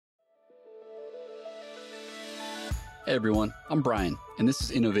Hey everyone, I'm Brian, and this is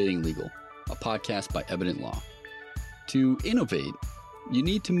Innovating Legal, a podcast by Evident Law. To innovate, you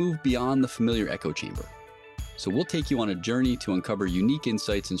need to move beyond the familiar echo chamber. So we'll take you on a journey to uncover unique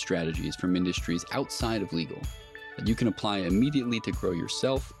insights and strategies from industries outside of legal that you can apply immediately to grow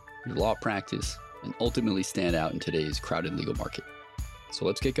yourself, your law practice, and ultimately stand out in today's crowded legal market. So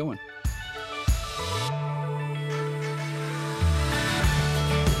let's get going.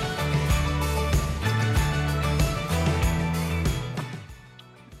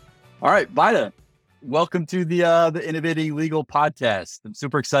 All right, Vaida, welcome to the Innovating Legal podcast. I'm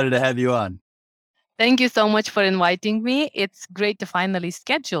super excited to have you on. Thank you so much for inviting me. It's great to finally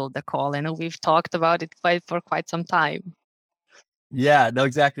schedule the call. I know we've talked about it for quite some time. Yeah, no,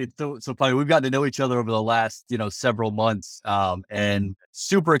 exactly. So funny. We've gotten to know each other over the last, several months, and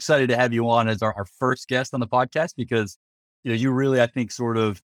super excited to have you on as our first guest on the podcast because, you really, I think, sort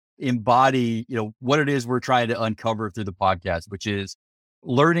of embody, what it is we're trying to uncover through the podcast, which is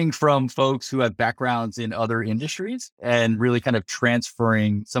learning from folks who have backgrounds in other industries and really kind of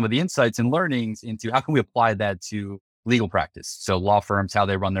transferring some of the insights and learnings into how can we apply that to legal practice. So law firms, how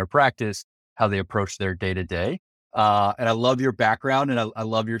they run their practice, how they approach their day to day. And I love your background and I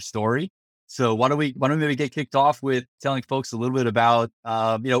love your story. So why don't we maybe get kicked off with telling folks a little bit about,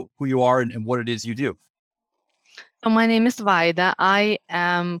 who you are and what it is you do. So my name is Vaida. I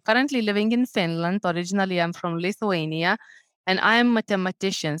am currently living in Finland. Originally, I'm from Lithuania. And I'm a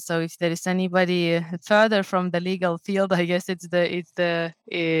mathematician. So if there is anybody further from the legal field, I guess it's the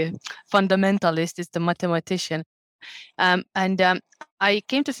fundamentalist, it's the mathematician. I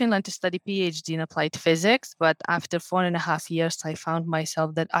came to Finland to study PhD in applied physics, but after 4.5 years, I found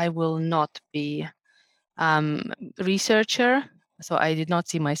myself that I will not be researcher. So I did not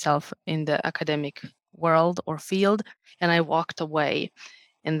see myself in the academic world or field, and I walked away.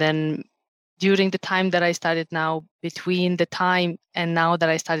 And then during the time that I started now, between the time and now that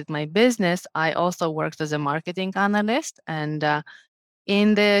I started my business, I also worked as a marketing analyst and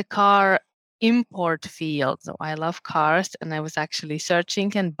in the car import field. So I love cars, and I was actually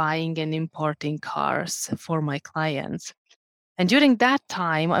searching and buying and importing cars for my clients. And during that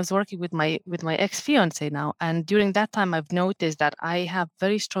time, I was working with my ex-fiance now. And during that time, I've noticed that I have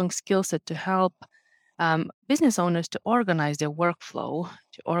very strong skill set to help business owners to organize their workflow,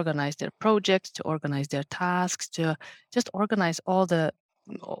 to organize their projects, to organize their tasks, to just organize all the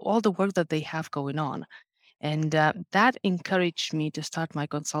work that they have going on. And that encouraged me to start my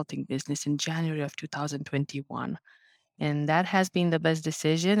consulting business in January of 2021. And that has been the best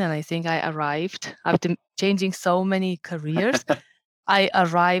decision. And I think I arrived after changing so many careers. I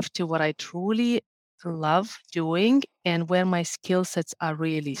arrived to what I truly love doing and where my skill sets are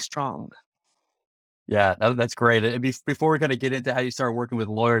really strong. Yeah, that's great. And before we're going to get into how you started working with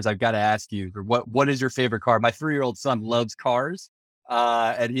lawyers, I've got to ask you, what is your favorite car? My 3-year-old son loves cars,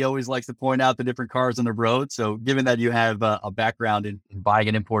 and he always likes to point out the different cars on the road. So given that you have a background in buying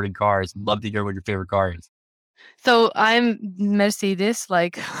and importing cars, I'd love to hear what your favorite car is. So I'm Mercedes,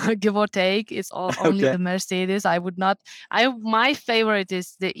 like give or take, it's only the Mercedes. My favorite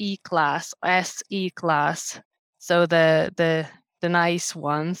is the E-Class, SE class. So the nice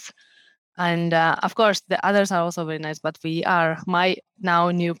ones. And of course, the others are also very nice, but my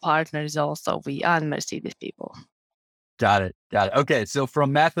now new partners also, we are Mercedes people. Got it. Okay. So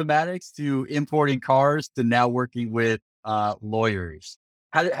from mathematics to importing cars to now working with lawyers,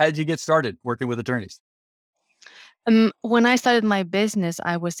 how did you get started working with attorneys? When I started my business,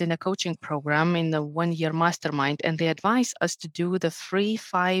 I was in a coaching program in the 1-year mastermind, and they advised us to do the free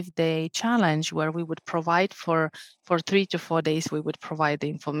 5-day challenge where we would provide for 3 to 4 days, we would provide the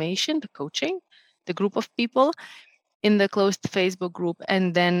information, the coaching, the group of people in the closed Facebook group.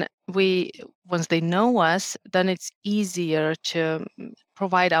 And then once they know us, then it's easier to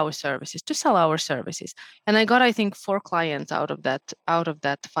provide our services, to sell our services. And I got, I think, 4 clients out of that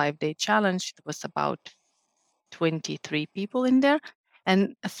 5-day challenge. It was about 23 people in there.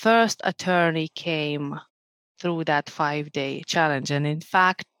 And a first attorney came through that 5-day challenge. And in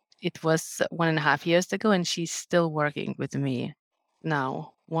fact, it was 1.5 years ago, and she's still working with me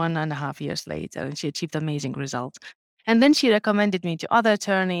now, 1.5 years later, and she achieved amazing results. And then she recommended me to other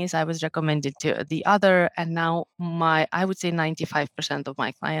attorneys. I was recommended to the other, and now I would say 95% of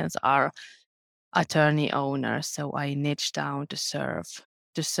my clients are attorney owners. So I niche down to serve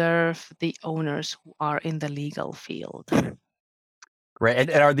the owners who are in the legal field. Great. And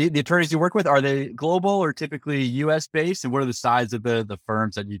are the attorneys you work with, are they global or typically US based? And what are the size of the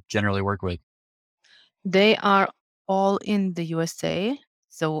firms that you generally work with? They are all in the USA.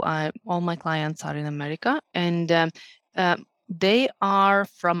 So all my clients are in America. And They are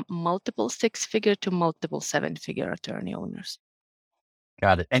from multiple six-figure to multiple seven-figure attorney owners.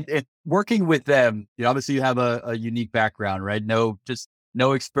 Got it. And working with them, obviously you have a unique background, right? No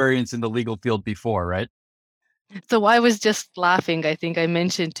experience in the legal field before, right? So I was just laughing. I think I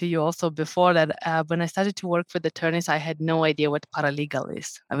mentioned to you also before that when I started to work with attorneys, I had no idea what paralegal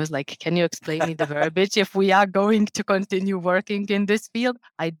is. I was like, can you explain me the verbiage if we are going to continue working in this field?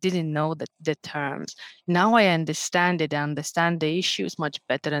 I didn't know the terms. Now I understand it, I understand the issues much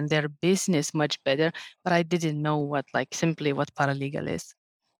better and their business much better, but I didn't know simply what paralegal is.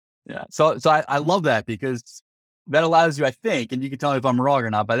 Yeah. So I love that because that allows you, I think, and you can tell me if I'm wrong or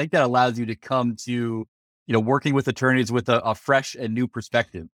not, but I think that allows you to come to, working with attorneys with a fresh and new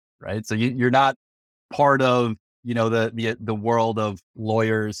perspective, right? So you're not part of, the world of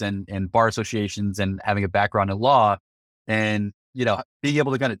lawyers and bar associations and having a background in law and, being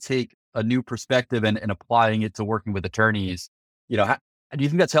able to kind of take a new perspective and applying it to working with attorneys. How, do you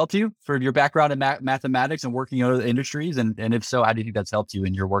think that's helped you for your background in mathematics and working in other industries? And if so, how do you think that's helped you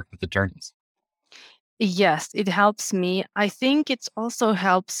in your work with attorneys? Yes, it helps me. I think it also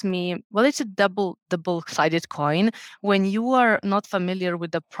helps me. Well, it's a double-sided coin. When you are not familiar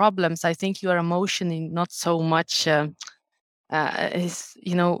with the problems, I think you are emotionally not so much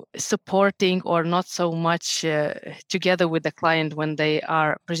supporting or not so much together with the client when they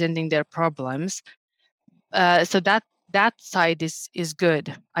are presenting their problems. So that side is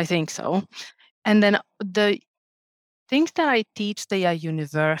good. I think so. And then the things that I teach, they are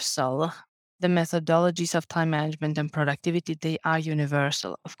universal. The methodologies of time management and productivity, they are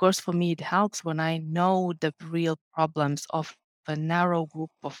universal. Of course, for me, it helps when I know the real problems of a narrow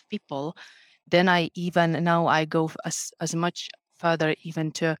group of people. Then I go as much further, even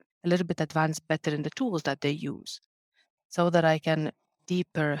to a little bit advanced, better in the tools that they use, so that I can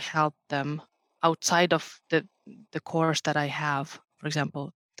deeper help them outside of the course that I have, for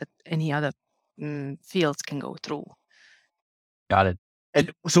example, that any other fields can go through. Got it. And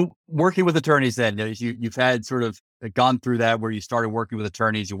so working with attorneys then, you've had sort of gone through that where you started working with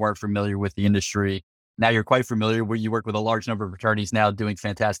attorneys, you weren't familiar with the industry. Now you're quite familiar where you work with a large number of attorneys now doing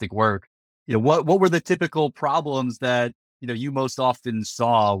fantastic work. What were the typical problems that, you most often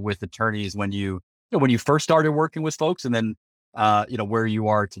saw with attorneys when when you first started working with folks and then, where you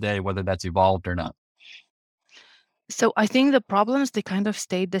are today, whether that's evolved or not? So I think the problems, they kind of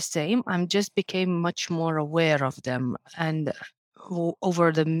stayed the same. I'm just became much more aware of them and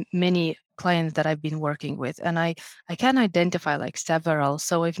over the many clients that I've been working with. And I can identify like several.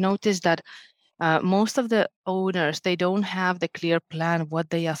 So I've noticed that most of the owners, they don't have the clear plan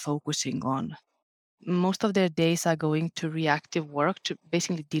what they are focusing on. Most of their days are going to reactive work, to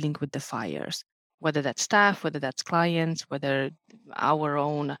basically dealing with the fires, whether that's staff, whether that's clients, whether our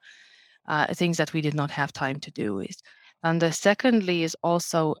own things that we did not have time to do is. And the secondly is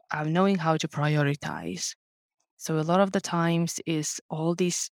also knowing how to prioritize. So a lot of the times is all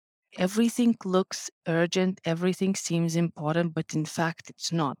these, everything looks urgent, everything seems important, but in fact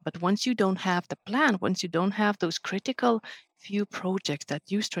it's not. But once you don't have the plan, once you don't have those critical few projects that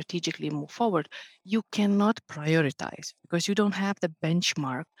you strategically move forward, you cannot prioritize because you don't have the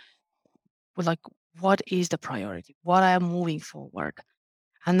benchmark with like, what is the priority? What I am moving forward?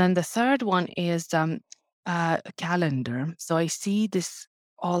 And then the third one is a calendar. So I see this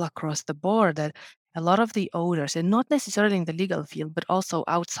all across the board that a lot of the owners, and not necessarily in the legal field, but also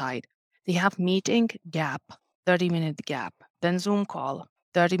outside, they have meeting gap, 30-minute gap, then Zoom call,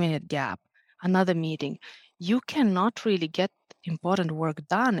 30-minute gap, another meeting. You cannot really get important work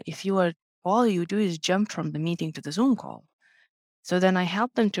done if all you do is jump from the meeting to the Zoom call. So then I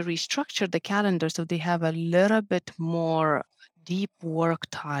help them to restructure the calendar so they have a little bit more deep work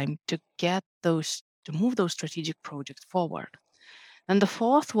time to move those strategic projects forward. And the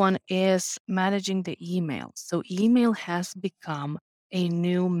fourth one is managing the email. So email has become a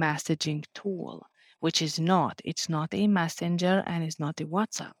new messaging tool, which it's not a messenger and it's not a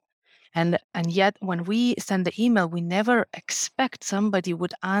WhatsApp. And yet when we send the email, we never expect somebody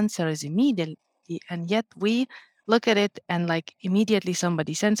would answer as immediately. And yet we look at it and like immediately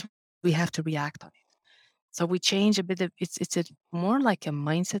somebody sends, we have to react on it. So we change a bit of it's a more like a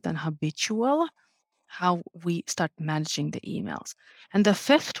mindset and habitual how we start managing the emails. And the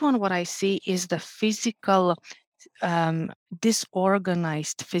fifth one, what I see is the physical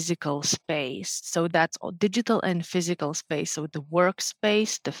disorganized physical space. So that's digital and physical space. So the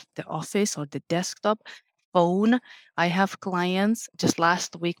workspace, the office or the desktop, phone. I have clients, just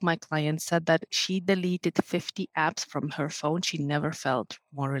last week, my client said that she deleted 50 apps from her phone. She never felt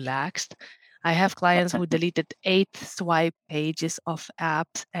more relaxed. I have clients who deleted 8 swipe pages of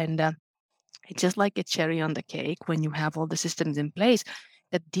apps, and It's just like a cherry on the cake when you have all the systems in place,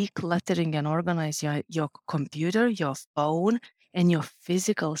 that decluttering and organizing your computer, your phone, and your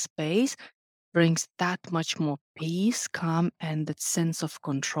physical space brings that much more peace, calm, and that sense of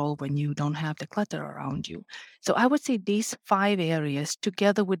control when you don't have the clutter around you. So I would say these 5 areas,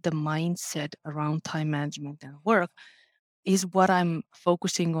 together with the mindset around time management and work, is what I'm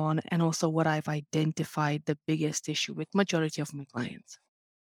focusing on, and also what I've identified the biggest issue with majority of my clients.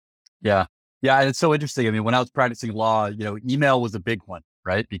 Yeah. Yeah. And it's so interesting. I mean, when I was practicing law, email was a big one,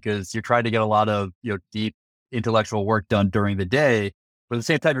 right? Because you're trying to get a lot of, deep intellectual work done during the day, but at the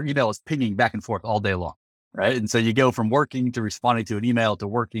same time, your email is pinging back and forth all day long, right? And so you go from working to responding to an email to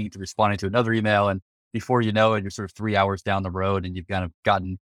working to responding to another email. And before you know it, you're sort of 3 hours down the road and you've kind of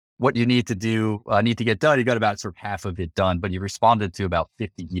gotten what you need to do, need to get done. You got about sort of half of it done, but you responded to about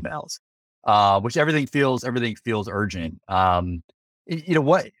 50 emails, which everything feels urgent.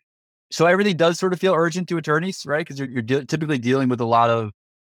 What, so everything does sort of feel urgent to attorneys, right? Because you're typically dealing with a lot of,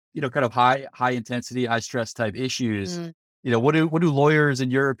 kind of high intensity, high stress type issues. Mm. What do lawyers,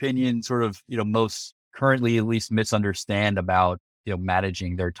 in your opinion, sort of, most currently at least misunderstand about,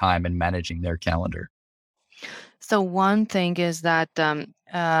 managing their time and managing their calendar? So one thing is that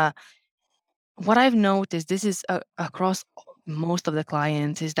what I've noticed, this is across most of the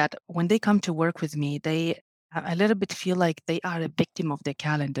clients, is that when they come to work with me, they a little bit feel like they are a victim of their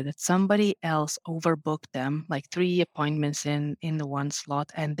calendar, that somebody else overbooked them, like 3 appointments in the one slot,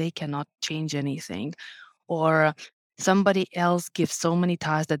 and they cannot change anything. Or somebody else gives so many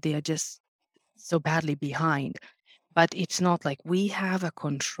tasks that they are just so badly behind. But it's not like we have a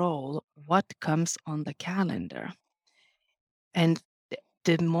control what comes on the calendar. And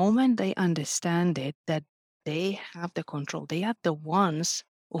the moment they understand it, that they have the control, they are the ones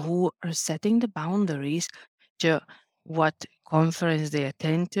who are setting the boundaries to what conference they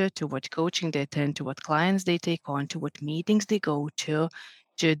attend to what coaching they attend to, what clients they take on, to what meetings they go to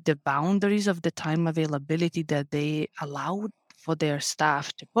the boundaries of the time availability that they allow for their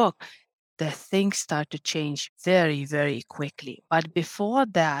staff to book, the things start to change very, very quickly. But before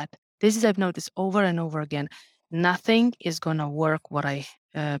that, this is I've noticed over and over again, nothing is going to work what I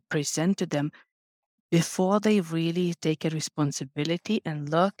present to them before they really take a responsibility and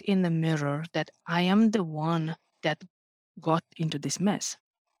look in the mirror that I am the one that got into this mess.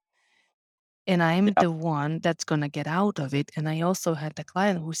 And I'm Yeah. the one that's going to get out of it. And I also had the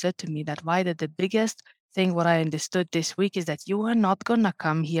client who said to me that, Vaida, the biggest thing what I understood this week is that you are not going to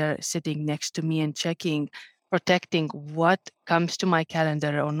come here sitting next to me and protecting what comes to my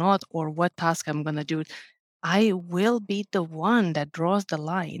calendar or not, or what task I'm going to do. I will be the one that draws the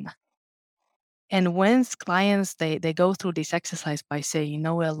line. And when clients, they go through this exercise by saying,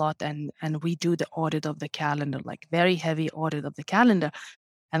 know a lot, and we do the audit of the calendar, like very heavy audit of the calendar.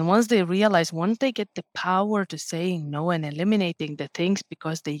 And once they get the power to saying no and eliminating the things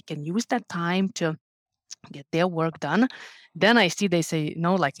because they can use that time to get their work done, then I see they say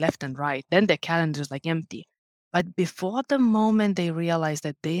no, like left and right. Then their calendar is like empty. But before the moment they realize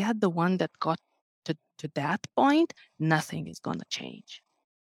that they had the one that got to that point, nothing is going to change.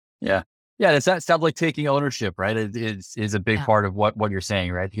 Yeah. Yeah. That sounds like taking ownership, right? It is a big Yeah. part of what you're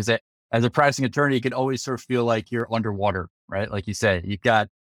saying, right? Because as a practicing attorney, you can always sort of feel like you're underwater, right? Like you said, you've got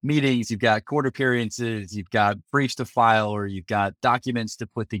meetings, you've got court appearances, you've got briefs to file, or you've got documents to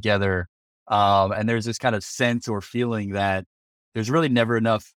put together. And there's this kind of sense or feeling that there's really never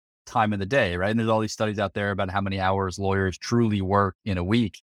enough time in the day, right? And there's all these studies out there about how many hours lawyers truly work in a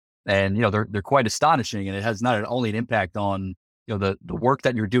week. And, they're quite astonishing. And it has not only an impact on, the work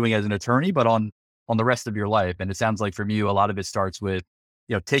that you're doing as an attorney, but on the rest of your life. And it sounds like from you, a lot of it starts with,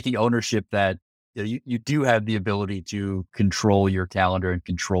 taking ownership that you do have the ability to control your calendar and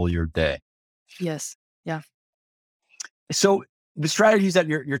control your day. Yes. Yeah. So the strategies that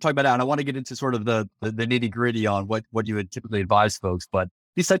you're talking about now, and I want to get into sort of the nitty gritty on what you would typically advise folks, but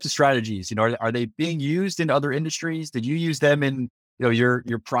these types of strategies, are they being used in other industries? Did you use them in,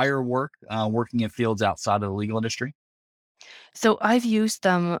 your prior work, working in fields outside of the legal industry? So I've used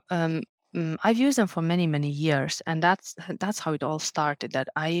them. I've used them for many, many years, and that's how it all started. That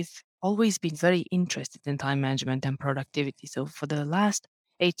I've always been very interested in time management and productivity. So for the last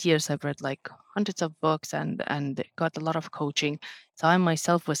 8 years, I've read like hundreds of books and got a lot of coaching. So I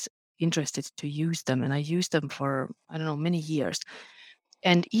myself was interested to use them, and I used them for, I don't know, many years.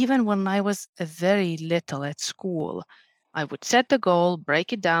 And even when I was very little at school, I would set the goal,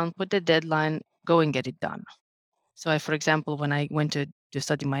 break it down, put the deadline, go and get it done. So for example, when I went to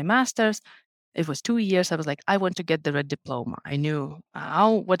study my master's, it was 2 years. I was like, I want to get the red diploma. I knew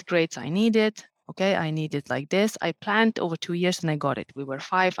what grades I needed. Okay, I need it like this. I planned over 2 years and I got it. We were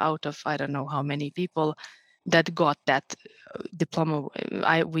 5 out of I don't know how many people that got that diploma.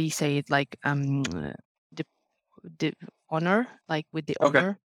 We say it like the honor, like with the Okay.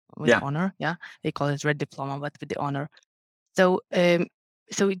 honor, Yeah. honor. Yeah, they call it red diploma, but with the honor. So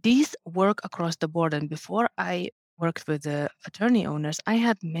so these work across the board. And before I worked with the attorney owners, I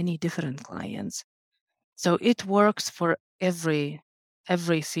had many different clients. So it works for every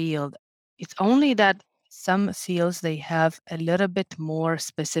field. It's only that some fields they have a little bit more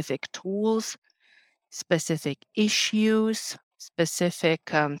specific tools, specific issues, specific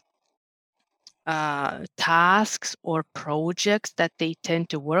tasks or projects that they tend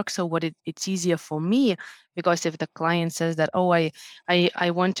to work. So it's easier for me, because if the client says that, oh, I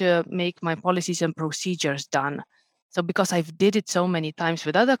want to make my policies and procedures done. So because I've did it so many times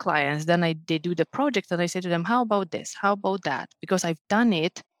with other clients, then they do the project and I say to them, how about this? How about that? Because I've done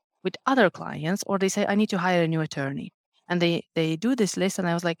it with other clients. Or they say, I need to hire a new attorney. And they do this list. And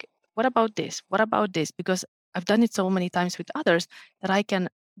I was like, what about this? What about this? Because I've done it so many times with others that I can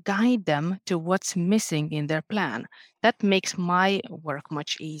guide them to what's missing in their plan. That makes my work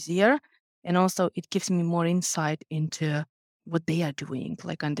much easier. And also it gives me more insight into what they are doing,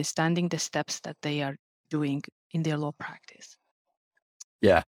 like understanding the steps that they are doing in their law practice.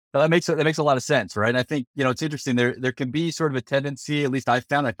 Yeah. Well, that makes a lot of sense, right? And I think, it's interesting. There can be sort of a tendency, at least I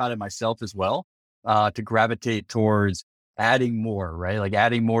found it myself as well, to gravitate towards adding more, right? Like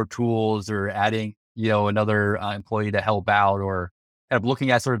adding more tools or adding, another employee to help out, or kind of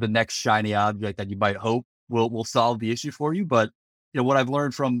looking at sort of the next shiny object that you might hope will solve the issue for you. But, what I've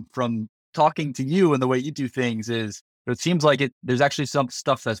learned from talking to you and the way you do things is it seems like there's actually some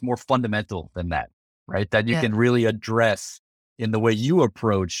stuff that's more fundamental than that, right? That you can really address in the way you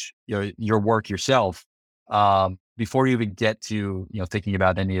approach your work yourself, before you even get to thinking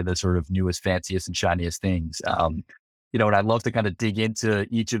about any of the sort of newest, fanciest, and shiniest things. And I'd love to kind of dig into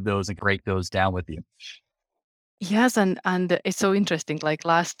each of those and break those down with you. Yes, and it's so interesting. Like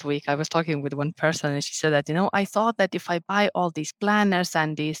last week, I was talking with one person, and she said that I thought that if I buy all these planners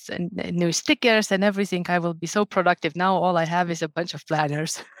and these new stickers and everything, I will be so productive. Now all I have is a bunch of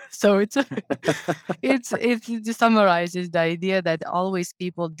planners. So it summarizes the idea that always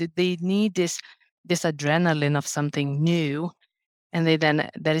people they need this adrenaline of something new. And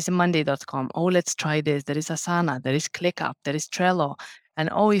there is a Monday.com. Oh, let's try this. There is Asana. There is ClickUp. There is Trello. And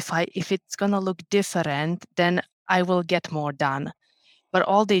if it's gonna look different, then I will get more done. But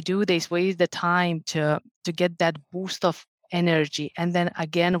all they do, they waste the time to get that boost of energy. And then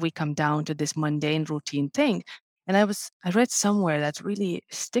again, we come down to this mundane routine thing. And I read somewhere that really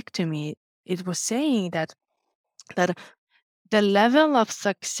stick to me. It was saying that the level of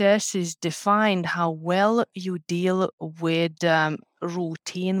success is defined how well you deal with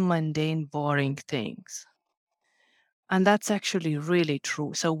routine, mundane, boring things. And that's actually really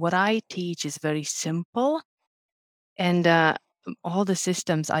true. So what I teach is very simple. And all the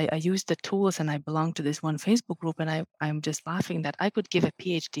systems, I use the tools, and I belong to this one Facebook group. And I'm just laughing that I could give a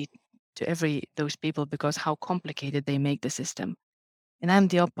PhD to those people, because how complicated they make the system. And I'm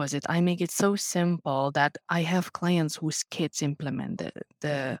the opposite. I make it so simple that I have clients whose kids implement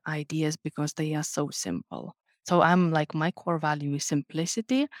the ideas because they are so simple. So I'm like, my core value is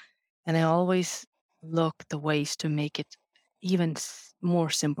simplicity. And I always look the ways to make it even more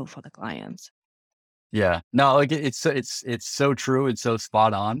simple for the clients. Yeah, no, like it's so true. It's so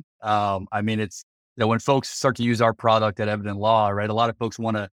spot on. I mean, it's, when folks start to use our product at Evident Law, right? A lot of folks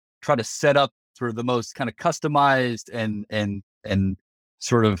want to try to set up sort of the most kind of customized and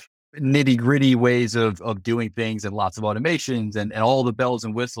sort of nitty gritty ways of doing things, and lots of automations and all the bells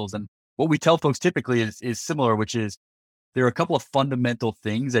and whistles. And what we tell folks typically is similar, which is there are a couple of fundamental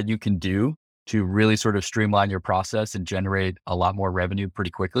things that you can do to really sort of streamline your process and generate a lot more revenue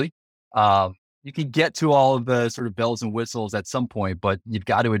pretty quickly. You can get to all of the sort of bells and whistles at some point, but you've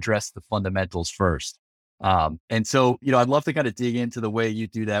got to address the fundamentals first. And so, I'd love to kind of dig into the way you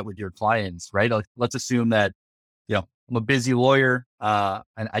do that with your clients, right? Like, let's assume that, I'm a busy lawyer,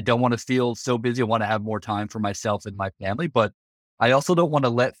 and I don't want to feel so busy. I want to have more time for myself and my family, but I also don't want to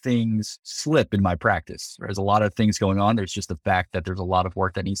let things slip in my practice. There's a lot of things going on. There's just the fact that there's a lot of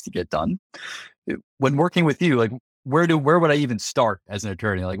work that needs to get done. When working with you, like, where would I even start as an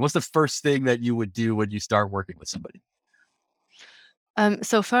attorney? Like, what's the first thing that you would do when you start working with somebody?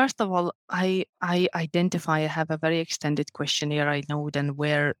 So first of all, I identify, I have a very extended questionnaire. I know then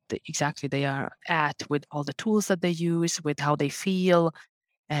where exactly they are at with all the tools that they use, with how they feel,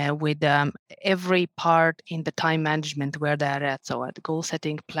 with every part in the time management where they're at. So at goal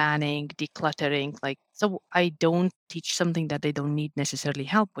setting, planning, decluttering, so I don't teach something that they don't need necessarily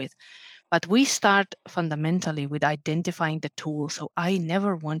help with. But we start fundamentally with identifying the tool. So I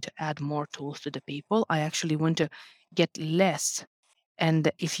never want to add more tools to the people. I actually want to get less. And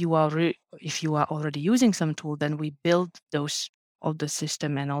if you are already using some tool, then we build all the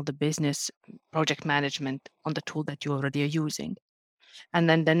system and all the business project management on the tool that you already are using. And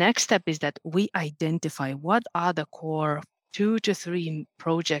then the next step is that we identify what are the core 2 to 3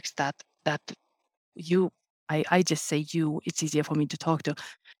 projects that you, I just say you, it's easier for me to talk to,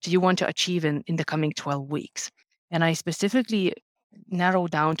 do you want to achieve in the coming 12 weeks? And I specifically narrow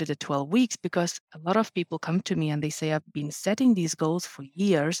down to the 12 weeks because a lot of people come to me and they say, I've been setting these goals for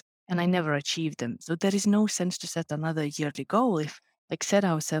years and I never achieved them. So there is no sense to set another yearly goal if, like, set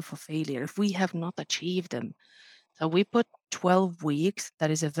ourselves for failure if we have not achieved them. So we put 12 weeks.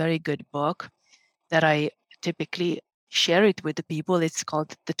 That is a very good book that I typically share it with the people. It's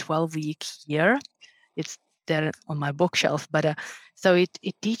called the 12-week year. It's there on my bookshelf, but so it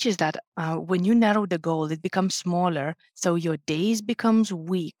teaches that when you narrow the goal, it becomes smaller. So your days becomes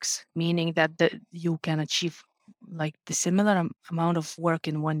weeks, meaning that you can achieve like the similar amount of work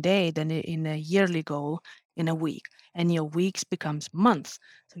in one day than in a yearly goal in a week, and your weeks becomes months.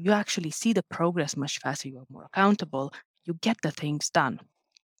 So you actually see the progress much faster. You are more accountable. You get the things done.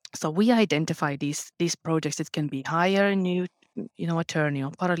 So we identify these projects. It can be hire a new, attorney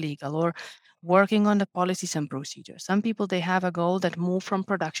or paralegal, or working on the policies and procedures. Some people, they have a goal that move from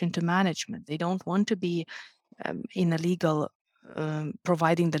production to management. They don't want to be in a legal,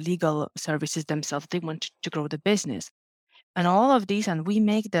 providing the legal services themselves. They want to grow the business. And all of these, and we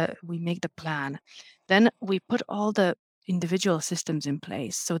make the plan. Then we put all the individual systems in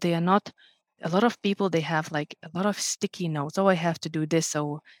place. So they are not, a lot of people, they have like a lot of sticky notes. Oh, I have to do this.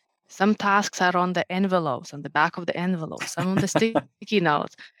 So some tasks are on the envelopes, on the back of the envelope, some on the sticky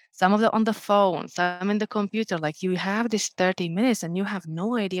notes, some of them on the phone, some in the computer. Like, you have this 30 minutes and you have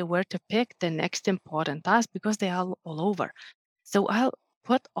no idea where to pick the next important task because they are all over. So I'll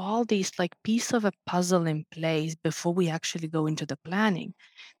put all these like piece of a puzzle in place before we actually go into the planning.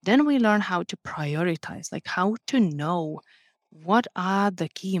 Then we learn how to prioritize, like how to know what are the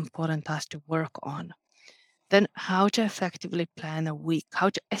key important tasks to work on. Then how to effectively plan a week, how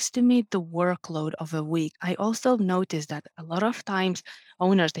to estimate the workload of a week. I also noticed that a lot of times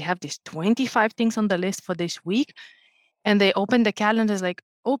owners, they have these 25 things on the list for this week, and they open the calendars like,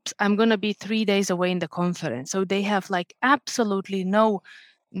 oops, I'm going to be 3 days away in the conference. So they have like absolutely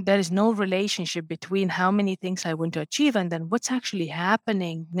there is no relationship between how many things I want to achieve and then what's actually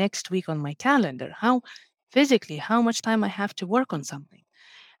happening next week on my calendar, how physically, how much time I have to work on something.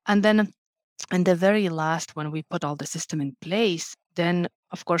 And then, and the very last, when we put all the system in place, then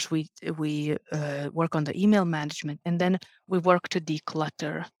of course we work on the email management, and then we work to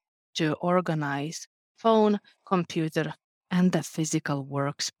declutter, to organize phone, computer, and the physical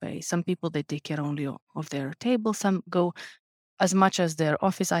workspace. Some people, they take care only of their table. Some go as much as their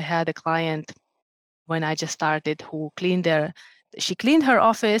office. I had a client when I just started who she cleaned her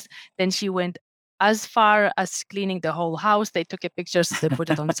office, then she went as far as cleaning the whole house. They took a picture, they put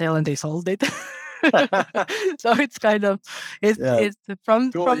it on sale, and they sold it. So it's kind of it's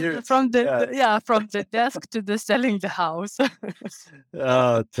from Cool, from the desk to the selling the house.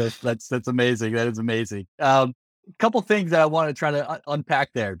 Oh, that's amazing. That is amazing. Couple things that I want to try to unpack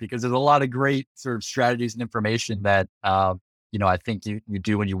there, because there's a lot of great sort of strategies and information that I think you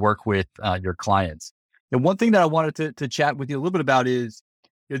do when you work with your clients. And one thing that I wanted to chat with you a little bit about is,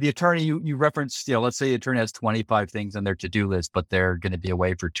 the attorney you referenced. Let's say the attorney has 25 things on their to-do list, but they're going to be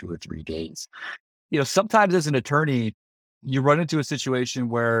away for 2 or 3 days. Sometimes as an attorney, you run into a situation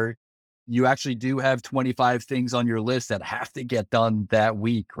where you actually do have 25 things on your list that have to get done that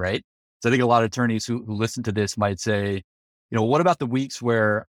week, right? So I think a lot of attorneys who listen to this might say, what about the weeks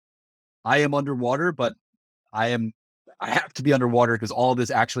where I am underwater, but I have to be underwater because all of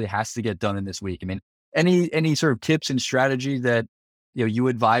this actually has to get done in this week? I mean, any sort of tips and strategies that you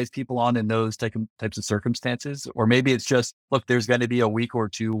advise people on in those types of circumstances? Or maybe it's just, look, there's going to be a week or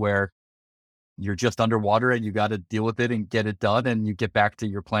two where you're just underwater and you got to deal with it and get it done, and you get back to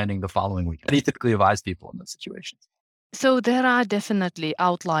your planning the following week. How do you typically advise people in those situations? So there are definitely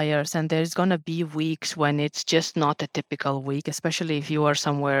outliers, and there's going to be weeks when it's just not a typical week, especially if you are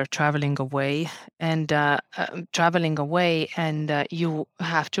somewhere traveling away and you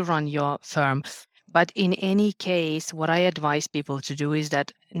have to run your firm. But in any case, what I advise people to do is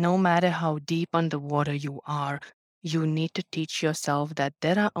that no matter how deep underwater you are, you need to teach yourself that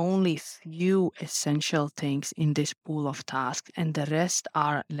there are only few essential things in this pool of tasks, and the rest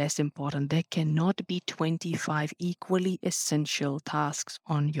are less important. There cannot be 25 equally essential tasks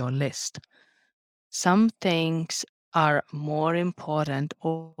on your list. Some things are more important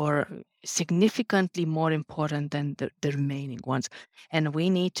or significantly more important than the remaining ones. And we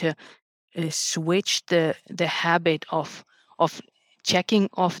need to switch the habit of checking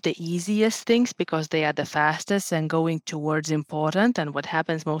off the easiest things because they are the fastest and going towards important. And what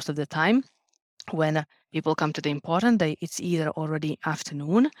happens most of the time when people come to the important, it's either already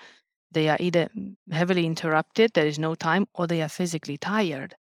afternoon, they are either heavily interrupted, there is no time, or they are physically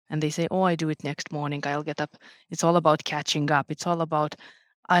tired. And they say, oh, I do it next morning, I'll get up. It's all about catching up. It's all about,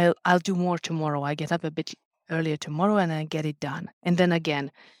 I'll do more tomorrow. I get up a bit earlier tomorrow and I get it done. And then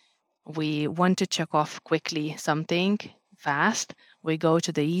again, we want to check off quickly something fast. We go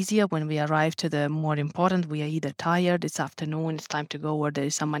to the easier. When we arrive to the more important, we are either tired, it's afternoon, it's time to go, or there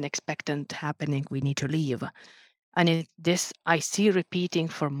is some unexpected happening, we need to leave. And this I see repeating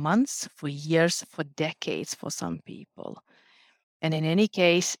for months, for years, for decades for some people. And in any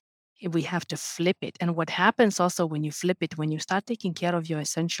case, we have to flip it. And what happens also when you flip it, when you start taking care of your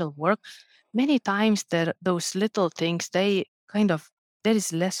essential work, many times those little things, there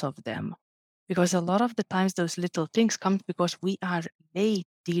is less of them. Because a lot of the times those little things come because we are late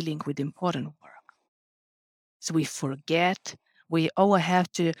dealing with important work. So we forget. I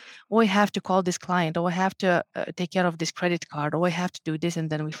have to call this client. I have to take care of this credit card. I have to do this, and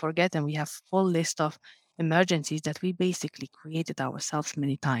then we forget, and we have full list of emergencies that we basically created ourselves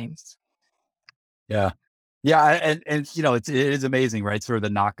many times. Yeah. Yeah. And it is amazing, right? Sort of the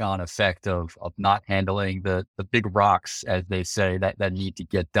knock-on effect of not handling the big rocks, as they say, that need to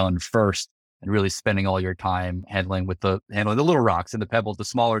get done first, and really spending all your time handling the little rocks and the pebbles, the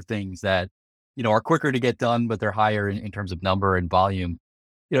smaller things that, are quicker to get done, but they're higher in terms of number and volume.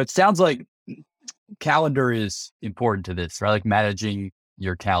 It sounds like calendar is important to this, right? Like managing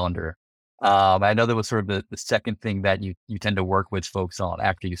your calendar. I know that was sort of the second thing that you tend to work with folks on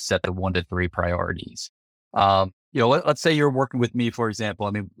after you set the 1 to 3 priorities. Let's say you're working with me, for example. I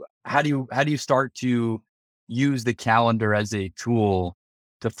mean, how do you start to use the calendar as a tool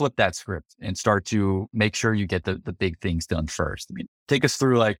to flip that script and start to make sure you get the big things done first? I mean, take us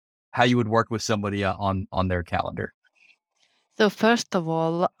through like how you would work with somebody on their calendar. So first of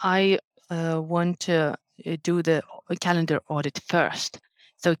all, I want to do the calendar audit first.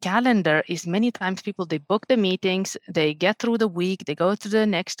 So calendar is many times people, they book the meetings, they get through the week, they go to the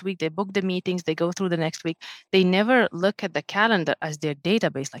next week, they book the meetings, they go through the next week. They never look at the calendar as their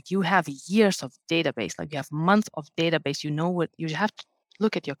database. Like you have years of database, like you have months of database, what you have to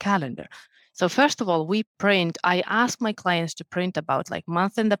look at your calendar. So first of all, I ask my clients to print about like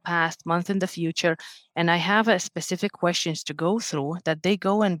month in the past, month in the future, and I have a specific questions to go through that they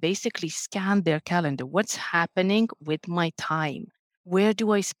go and basically scan their calendar. What's happening with my time? Where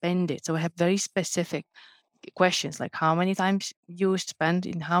do I spend it? So I have very specific questions like how many times you spend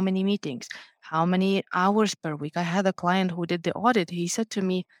in how many meetings, how many hours per week. I had a client who did the audit. He said to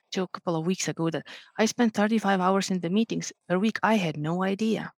me a couple of weeks ago that I spent 35 hours in the meetings per week. I had no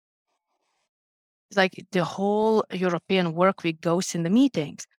idea. It's like the whole European work week goes in the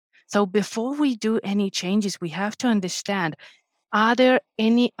meetings. So before we do any changes, we have to understand, are there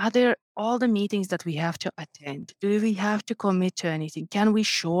all the meetings that we have to attend? Do we have to commit to anything? Can we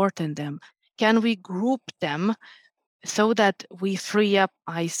shorten them? Can we group them so that we free up?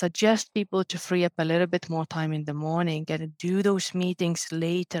 I suggest people to free up a little bit more time in the morning and do those meetings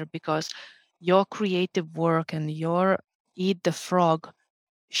later, because your creative work and your eat the frog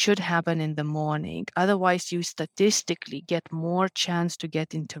should happen in the morning. Otherwise, you statistically get more chance to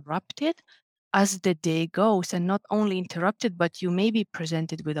get interrupted as the day goes, and not only interrupted, but you may be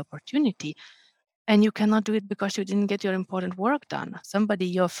presented with opportunity and you cannot do it because you didn't get your important work done.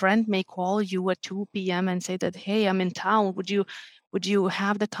 Your friend may call you at 2 p.m. and say that, hey, I'm in town. Would you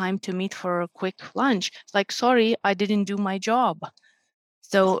have the time to meet for a quick lunch? It's like, sorry, I didn't do my job.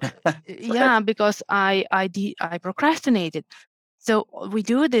 So yeah, because I procrastinated. So we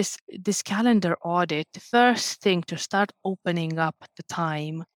do this calendar audit, the first thing to start opening up the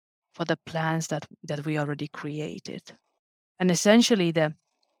time for the plans that we already created. And essentially,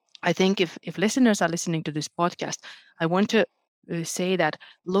 I think if listeners are listening to this podcast, I want to say that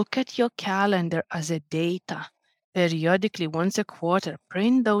look at your calendar as a data. Periodically, once a quarter,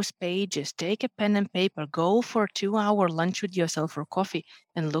 print those pages, take a pen and paper, go for a 2-hour lunch with yourself or coffee,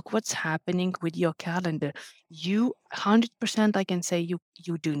 and look what's happening with your calendar. You 100%, I can say,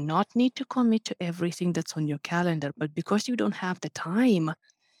 you do not need to commit to everything that's on your calendar, but because you don't have the time,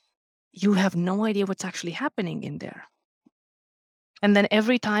 you have no idea what's actually happening in there. And then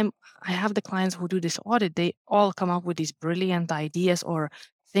every time I have the clients who do this audit, they all come up with these brilliant ideas or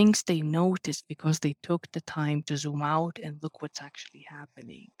things they noticed because they took the time to zoom out and look what's actually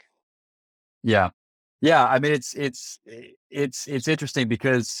happening. Yeah. Yeah, I mean, it's interesting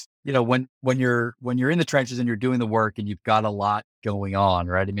because, when you're in the trenches and you're doing the work and you've got a lot going on,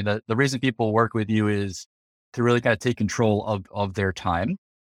 right? I mean, the reason people work with you is to really kind of take control of their time.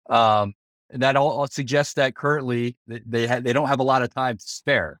 And that all suggests that currently they don't have a lot of time to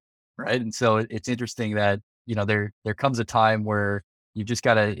spare, right? And so it's interesting that, there comes a time where you've just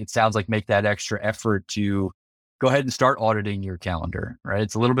got to, it sounds like, make that extra effort to go ahead and start auditing your calendar, right?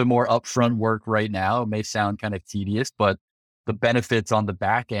 It's a little bit more upfront work right now. It may sound kind of tedious, but the benefits on the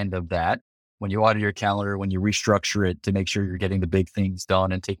back end of that, when you audit your calendar, when you restructure it to make sure you're getting the big things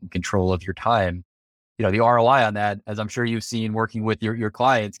done and taking control of your time, the ROI on that, as I'm sure you've seen working with your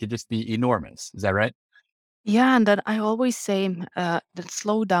clients, could just be enormous. Is that right? Yeah, and then I always say that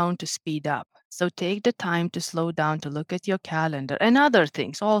slow down to speed up. So take the time to slow down to look at your calendar and other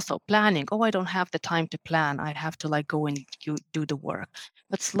things also planning. Oh, I don't have the time to plan. I have to like go and do the work.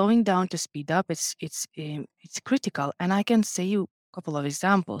 But slowing down to speed up, it's critical. And I can say you a couple of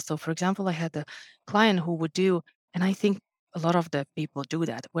examples. So for example, I had a client who would do, and I think a lot of the people do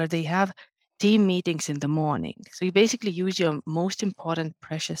that, where they have team meetings in the morning. So you basically use your most important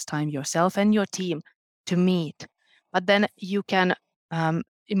precious time, yourself and your team, to meet. But then you can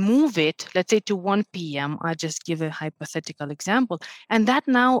move it, let's say to 1 p.m. I just give a hypothetical example. And that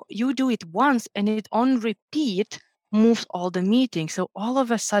now you do it once and it on repeat moves all the meetings. So all of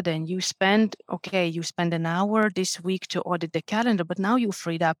a sudden you spend an hour this week to audit the calendar, but now you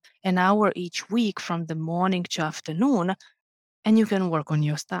freed up an hour each week from the morning to afternoon, and you can work on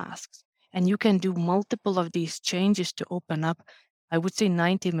your tasks. And you can do multiple of these changes to open up. I would say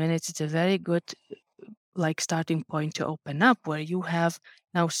 90 minutes is a very good starting point to open up, where you have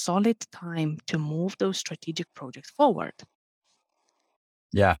now solid time to move those strategic projects forward.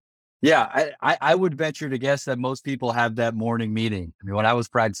 Yeah. Yeah. I would venture to guess that most people have that morning meeting. I mean, when I was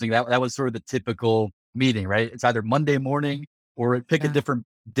practicing, that was sort of the typical meeting, right? It's either Monday morning or pick a Yeah. different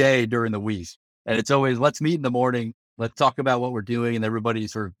day during the week. And it's always, let's meet in the morning. Let's talk about what we're doing, and everybody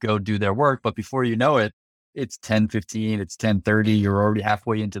sort of go do their work. But before you know it, it's 10:15, it's 10:30. You're already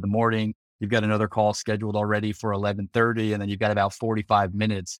halfway into the morning. You've got another call scheduled already for 11:30. And then you've got about 45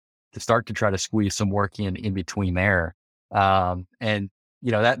 minutes to start to try to squeeze some work in between there. And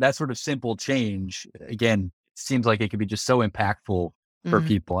that sort of simple change, again, seems like it could be just so impactful for Mhm.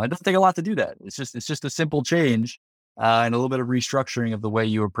 people. And it doesn't take a lot to do that. It's just a simple change, and a little bit of restructuring of the way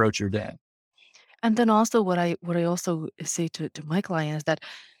you approach your day. And then also what I also say to my clients, that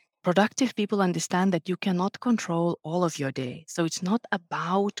productive people understand that you cannot control all of your day. So it's not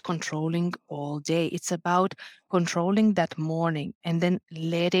about controlling all day. It's about controlling that morning, and then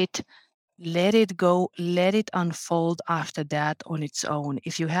let it go, let it unfold after that on its own.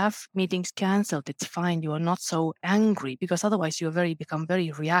 If you have meetings canceled, it's fine. You are not so angry, because otherwise become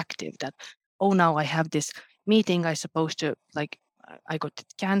very reactive, that, oh, now I have this meeting, I supposed to I got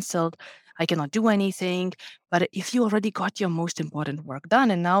it canceled. I cannot do anything. But if you already got your most important work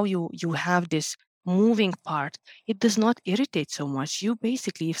done, and now you have this moving part, it does not irritate so much. You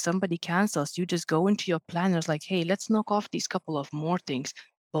basically, if somebody cancels, you just go into your planners like, hey, let's knock off these couple of more things,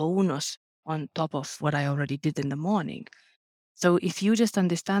 bonus on top of what I already did in the morning. So if you just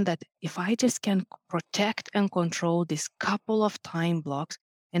understand that if I just can protect and control this couple of time blocks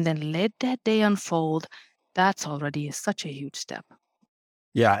and then let that day unfold, that's already such a huge step.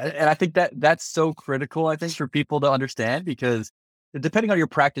 Yeah, and I think that's so critical, I think, for people to understand, because depending on your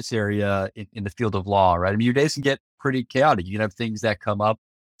practice area in the field of law, right? I mean, your days can get pretty chaotic. You can have things that come up.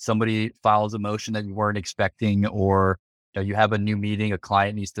 Somebody files a motion that you weren't expecting, or you have a new meeting, a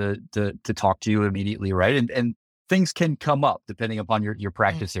client needs to talk to you immediately, right? And things can come up depending upon your Mm.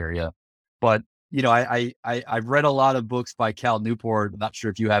 practice area. But I've read a lot of books by Cal Newport. I'm not sure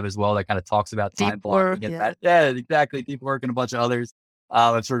if you have as well, that kind of talks about Deep time work, blocking and yeah. that. Yeah, exactly. Deep work and a bunch of others.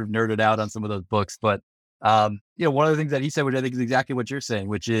 I've sort of nerded out on some of those books, but one of the things that he said, which I think is exactly what you're saying,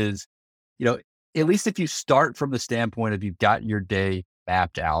 which is, you know, at least if you start from the standpoint of you've got your day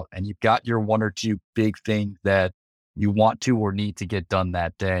mapped out and you've got your one or two big things that you want to or need to get done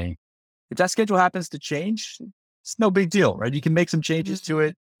that day, if that schedule happens to change, it's no big deal, right? You can make some changes to Mhm.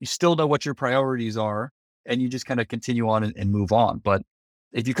 it. You still know what your priorities are, and you just kind of continue on and move on. But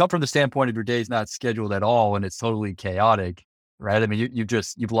if you come from the standpoint of your day is not scheduled at all and it's totally chaotic, right? I mean,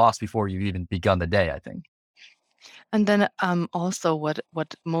 you've lost before you've even begun the day, I think. And then also what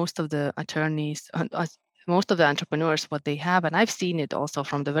most of the attorneys, most of the entrepreneurs, what they have, and I've seen it also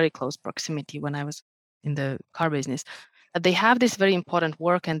from the very close proximity when I was in the car business, that they have this very important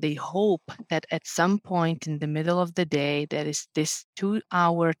work, and they hope that at some point in the middle of the day, there is this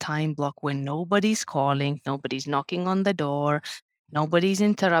 2-hour time block when nobody's calling, nobody's knocking on the door, Nobody's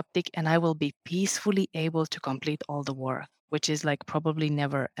interrupting, and I will be peacefully able to complete all the work, which is like probably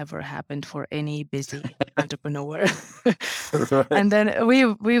never ever happened for any busy entrepreneur. Right. And then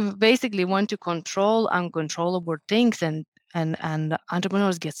we basically want to control uncontrollable things, and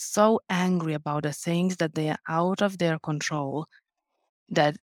entrepreneurs get so angry about the things that they are out of their control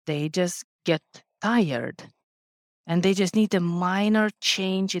that they just get tired. And they just need a minor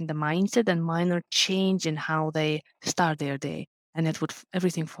change in the mindset and minor change in how they start their day. And it would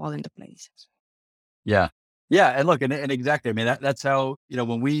everything fall into place. Yeah. Yeah. And look, and exactly. I mean, that's how,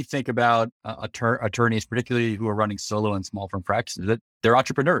 when we think about attorneys, particularly who are running solo and small firm practices, that they're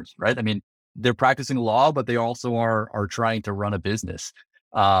entrepreneurs, right? I mean, they're practicing law, but they also are trying to run a business.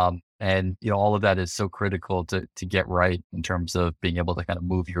 And all of that is so critical to get right in terms of being able to kind of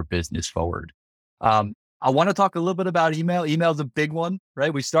move your business forward. I want to talk a little bit about email. Email is a big one,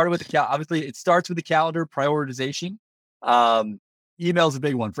 right? We started with obviously it starts with the calendar prioritization. Email is a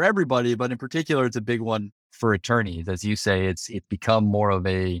big one for everybody, but in particular, it's a big one for attorneys. As you say, it's become more of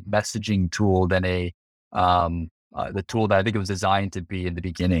a messaging tool than the tool that I think it was designed to be in the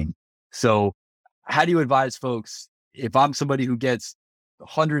beginning. So how do you advise folks, if I'm somebody who gets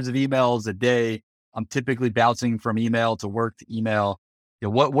hundreds of emails a day, I'm typically bouncing from email to work to email,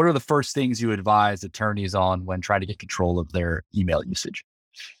 what are the first things you advise attorneys on when trying to get control of their email usage?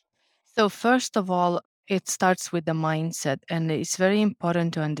 So first of all, it starts with the mindset, and it's very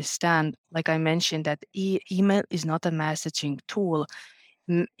important to understand, like I mentioned, that email is not a messaging tool.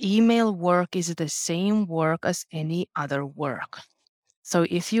 Email work is the same work as any other work. So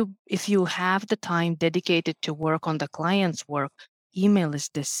if you have the time dedicated to work on the client's work, email is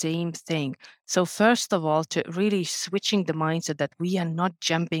the same thing. So first of all, to really switching the mindset that we are not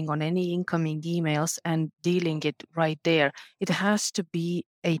jumping on any incoming emails and dealing it right there. It has to be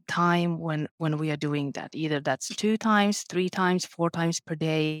a time when we are doing that. Either that's 2 times, 3 times, 4 times per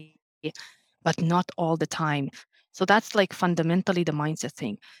day, but not all the time. So that's like fundamentally the mindset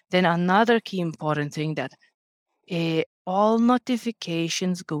thing. Then another key important thing that all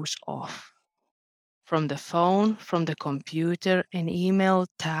notifications goes off from the phone, from the computer, and email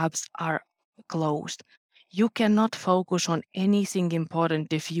tabs are closed. You cannot focus on anything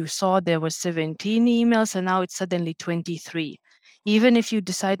important if you saw there was 17 emails and now it's suddenly 23. Even if you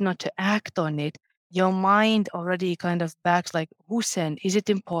decide not to act on it, your mind already kind of backs like, who sent? Is it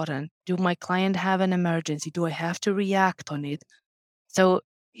important? Do my client have an emergency? Do I have to react on it? So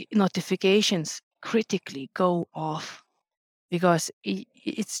notifications critically go off because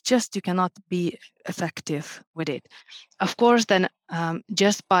it's just you cannot be effective with it. Of course, then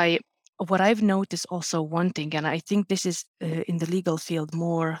just by what I've noticed also one thing, and I think this is in the legal field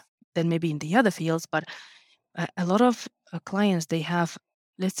more than maybe in the other fields, but a lot of clients, they have,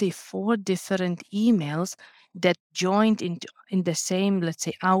 let's say, 4 different emails that joined in the same, let's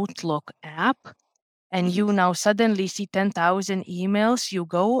say, Outlook app. And you now suddenly see 10,000 emails, you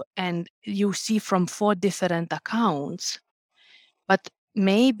go and you see from 4 different accounts. But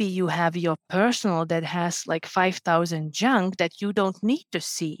maybe you have your personal that has like 5,000 junk that you don't need to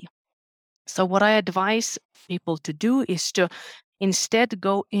see. So what I advise people to do is to instead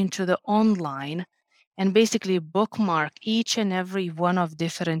go into the online and basically bookmark each and every one of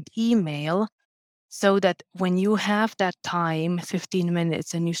different email, so that when you have that time, 15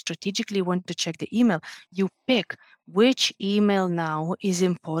 minutes, and you strategically want to check the email, you pick which email now is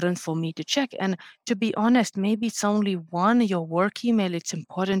important for me to check. And to be honest, maybe it's only one, your work email, it's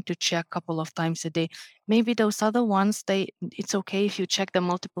important to check a couple of times a day. Maybe those other ones, it's okay if you check them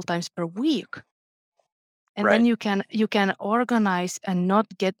multiple times per week. And Right. then you can organize and not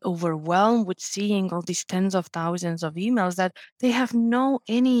get overwhelmed with seeing all these tens of thousands of emails that they have no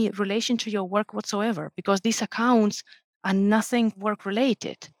any relation to your work whatsoever, because these accounts are nothing work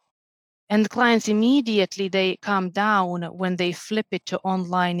related. And the clients immediately, they calm down when they flip it to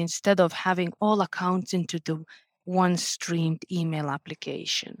online instead of having all accounts into the one streamed email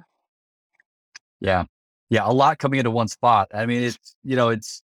application. Yeah. Yeah. A lot coming into one spot. I mean, it's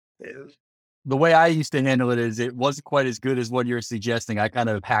the way I used to handle it is it wasn't quite as good as what you're suggesting. I kind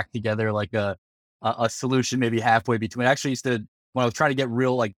of hacked together like a solution, maybe halfway between. I actually used to, when I was trying to get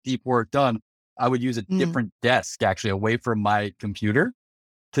real like deep work done, I would use a different desk actually away from my computer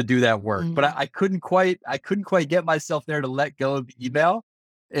to do that work. But I couldn't quite get myself there to let go of the email.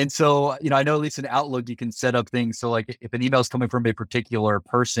 And so, I know at least in Outlook, you can set up things. So like if an email is coming from a particular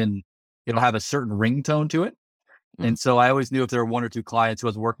person, it'll have a certain ringtone to it. And so I always knew if there were 1 or 2 clients who I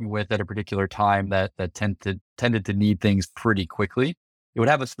was working with at a particular time that tended to need things pretty quickly, it would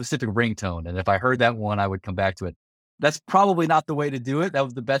have a specific ringtone. And if I heard that one, I would come back to it. That's probably not the way to do it. That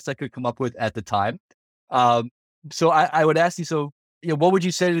was the best I could come up with at the time. So I would ask you, so what would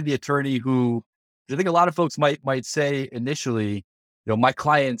you say to the attorney who, I think a lot of folks might say initially, my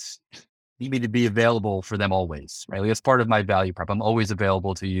clients need me to be available for them always, right? Like that's part of my value prop. I'm always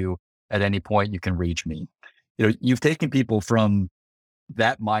available to you at any point. You can reach me. You've taken people from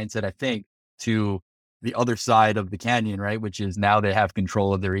that mindset, I think, to the other side of the canyon, right? Which is now they have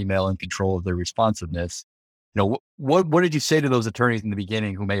control of their email and control of their responsiveness. What did you say to those attorneys in the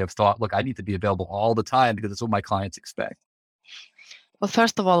beginning who may have thought, look, I need to be available all the time because that's what my clients expect? Well,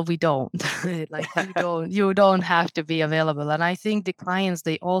 first of all, we don't. Like you don't have to be available. And I think the clients,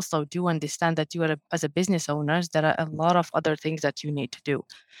 they also do understand that you are as a business owners, there are a lot of other things that you need to do.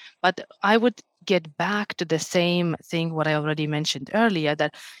 But I would get back to the same thing what I already mentioned earlier,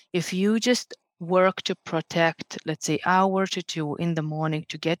 that if you just work to protect, let's say, hour to two in the morning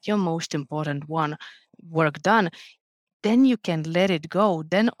to get your most important work done, then you can let it go.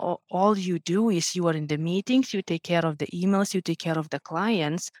 Then all you do is you are in the meetings, you take care of the emails, you take care of the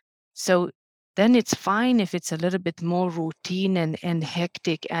clients. So then it's fine if it's a little bit more routine and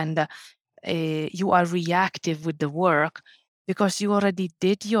hectic, and you are reactive with the work because you already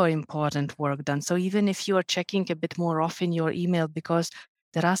did your important work done. So even if you are checking a bit more often your email because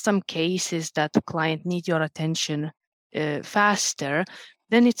there are some cases that the client need your attention faster,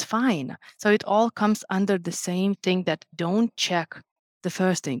 then it's fine. So it all comes under the same thing, that don't check the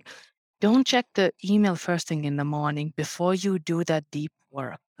first thing. Don't check the email first thing in the morning before you do that deep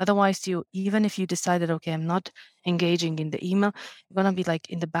work. Otherwise, even if you decided, okay, I'm not engaging in the email, you're gonna be like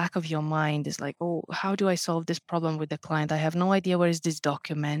in the back of your mind is like, oh, how do I solve this problem with the client? I have no idea where is this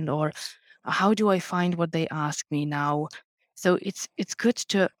document, or how do I find what they ask me now? So it's good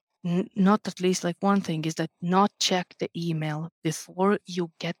to not, at least like one thing is that not check the email before you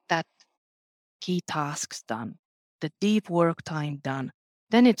get that key tasks done, the deep work time done.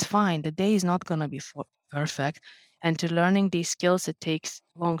 Then it's fine. The day is not going to be perfect. And to learning these skills, it takes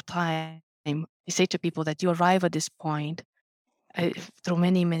a long time. I say to people that you arrive at this point through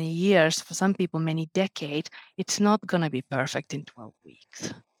many, many years, for some people, many decades. It's not going to be perfect in 12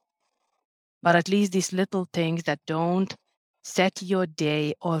 weeks. But at least these little things that don't set your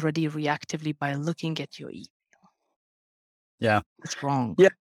day already reactively by looking at your email. Yeah. It's wrong.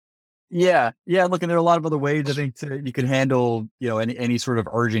 Yeah. Look, and there are a lot of other ways I think you can handle, any sort of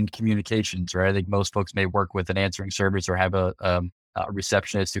urgent communications, right? I think most folks may work with an answering service or have a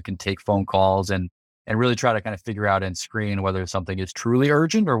receptionist who can take phone calls and really try to kind of figure out and screen whether something is truly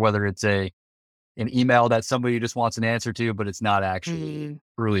urgent or whether it's an email that somebody just wants an answer to, but it's not actually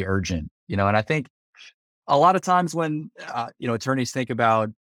truly urgent, and I think a lot of times when, attorneys think about,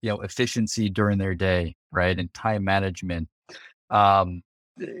 efficiency during their day, right, and time management,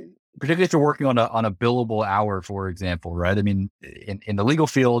 particularly if you're working on a billable hour, for example, right? I mean, in the legal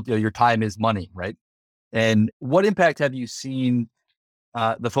field, your time is money, right? And what impact have you seen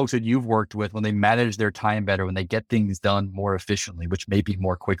the folks that you've worked with when they manage their time better, when they get things done more efficiently, which may be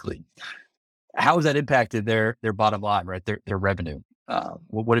more quickly? How has that impacted their bottom line, right? Their revenue?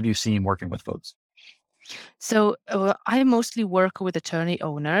 What have you seen working with folks? So I mostly work with attorney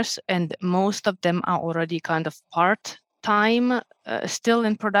owners, and most of them are already kind of part-time, still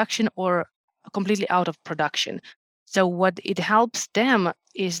in production or completely out of production. So what it helps them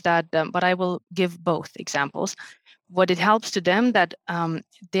is that, but I will give both examples. What it helps to them that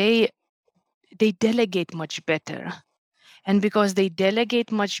they delegate much better. And because they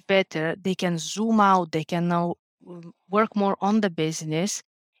delegate much better, they can zoom out, they can now work more on the business,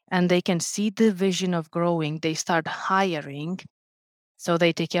 and they can see the vision of growing. They start hiring. So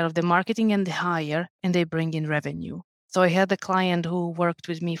they take care of the marketing and the hire, and they bring in revenue. So I had a client who worked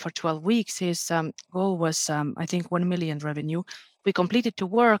with me for 12 weeks. His goal was, I think, 1 million revenue. We completed to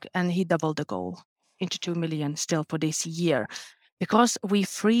work, and he doubled the goal into 2 million still for this year. Because we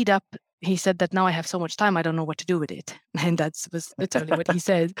freed up, he said that now I have so much time, I don't know what to do with it. And that's literally what he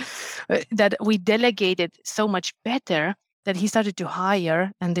said, that we delegated so much better that he started to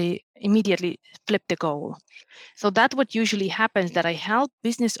hire, and they immediately flipped the goal. So that's what usually happens, that I help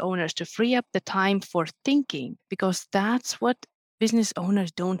business owners to free up the time for thinking, because that's what business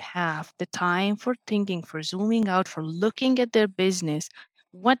owners don't have, the time for thinking, for zooming out, for looking at their business,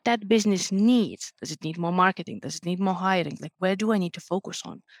 what that business needs. Does it need more marketing? Does it need more hiring? Like, where do I need to focus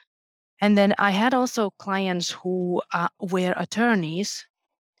on? And then I had also clients who were attorneys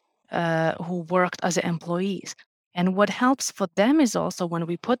who worked as employees. And what helps for them is also when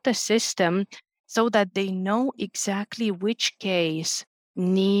we put the system so that they know exactly which case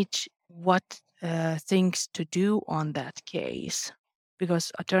needs what things to do on that case.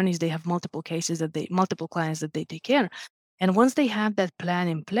 Because attorneys, they have multiple cases multiple clients that they take care. And once they have that plan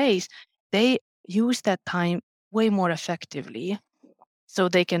in place, they use that time way more effectively. so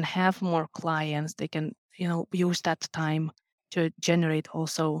they can have more clients. They can, use that time to generate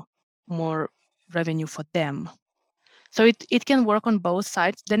also more revenue for them. So it can work on both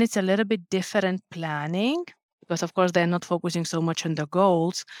sides. Then it's a little bit different planning because, of course, they're not focusing so much on the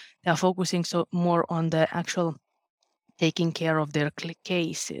goals. They're focusing so more on the actual taking care of their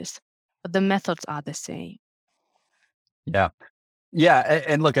cases. But the methods are the same. Yeah. Yeah.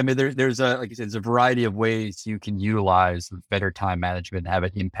 And look, I mean, there's like you said, there's a variety of ways you can utilize better time management and have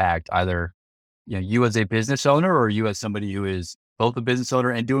it impact either, you as a business owner, or you as somebody who is both a business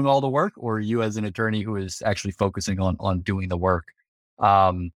owner and doing all the work, or you as an attorney who is actually focusing on doing the work.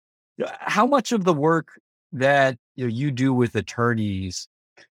 How much of the work that you do with attorneys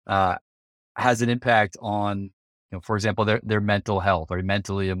uh, has an impact on, for example, their mental health, or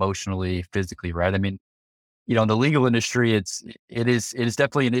mentally, emotionally, physically, right? I mean, in the legal industry, it is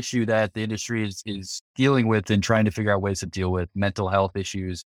definitely an issue that the industry is dealing with and trying to figure out ways to deal with mental health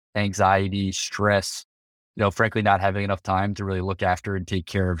issues, anxiety, stress, frankly, not having enough time to really look after and take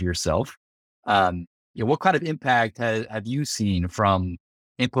care of yourself. What kind of impact have you seen from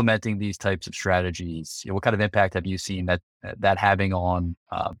implementing these types of strategies? What kind of impact have you seen that having on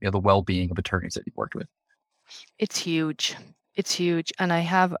the well-being of attorneys that you've worked with? It's huge. It's huge. And I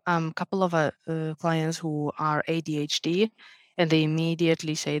have a couple of clients who are ADHD, and they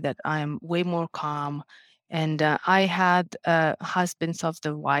immediately say that I'm way more calm. And I had husbands of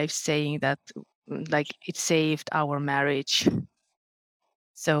the wives saying that, like, it saved our marriage.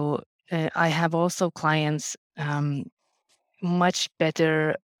 So I have also clients much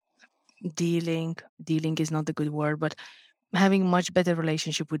better dealing is not a good word, but having much better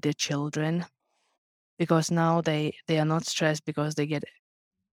relationship with their children, because now they are not stressed because they get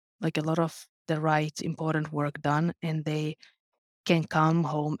like a lot of the right important work done, and they can come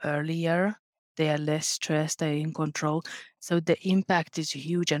home earlier. They are less stressed, they're in control. So the impact is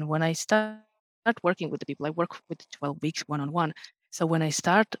huge. And when I start working with the people, I work with 12 weeks one-on-one. So when I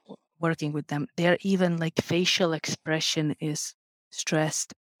start working with them, they're even like facial expression is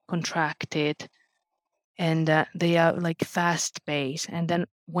stressed, contracted, and they are like fast paced. And then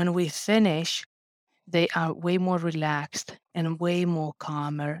when we finish, they are way more relaxed and way more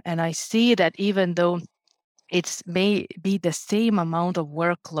calmer. And I see that even though it's may be the same amount of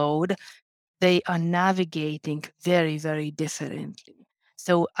workload, they are navigating very, very differently.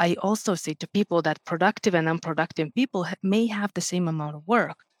 So I also say to people that productive and unproductive people may have the same amount of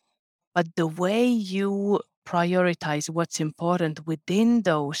work, but the way you prioritize what's important within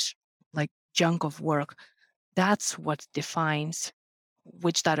those like chunk of work, that's what defines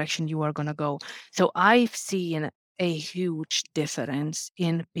which direction you are going to go. So I've seen a huge difference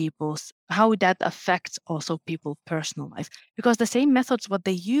in people's how that affects also people's personal life, because the same methods what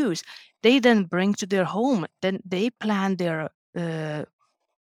they use, they then bring to their home, then they plan their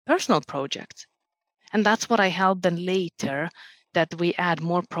personal projects, and that's what I help them later, that we add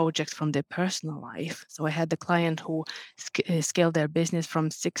more projects from their personal life. So I had the client who scaled their business from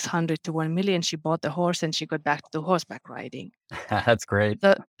 600 to 1 million. She bought the horse and she got back to horseback riding. That's great.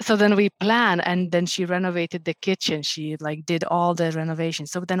 So then we plan, and then she renovated the kitchen. She like did all the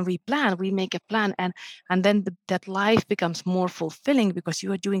renovations. So then we make a plan, and then that life becomes more fulfilling because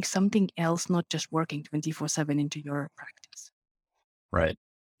you are doing something else, not just working 24/7 into your practice. Right.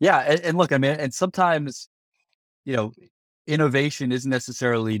 Yeah. And look, I mean, and sometimes, you know, innovation isn't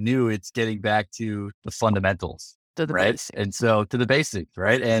necessarily new. It's getting back to the fundamentals, To the right? basic. And so to the basics,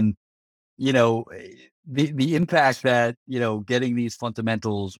 right? And, the impact that, getting these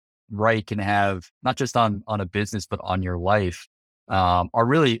fundamentals right can have not just on a business, but on your life, are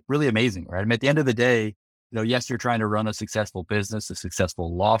really, really amazing, right? I mean, at the end of the day, yes, you're trying to run a successful business, a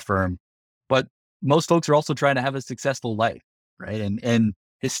successful law firm, but most folks are also trying to have a successful life, right? And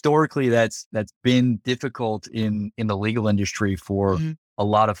historically, that's been difficult in the legal industry for Mhm. a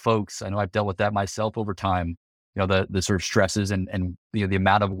lot of folks. I know I've dealt with that myself over time. The sort of stresses and the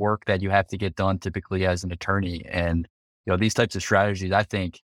amount of work that you have to get done typically as an attorney. And these types of strategies, I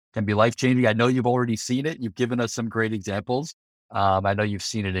think, can be life changing. I know you've already seen it. You've given us some great examples. I know you've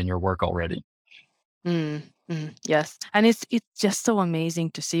seen it in your work already. Yes, and it's just so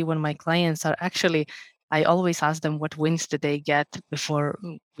amazing to see when my clients are actually. I always ask them what wins did they get before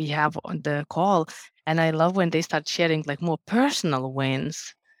we have on the call, and I love when they start sharing like more personal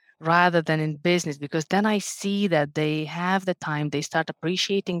wins rather than in business, because then I see that they have the time, they start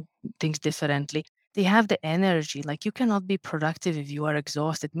appreciating things differently. They have the energy. Like, you cannot be productive if you are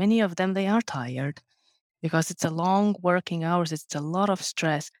exhausted. Many of them, they are tired because it's a long working hours. It's a lot of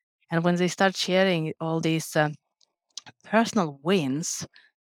stress. And when they start sharing all these personal wins,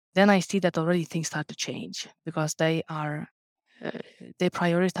 then I see that already things start to change because they are they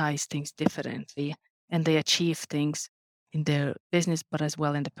prioritize things differently, and they achieve things in their business, but as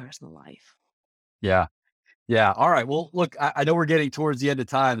well in the personal life. Yeah. Yeah. All right. Well, look, I know we're getting towards the end of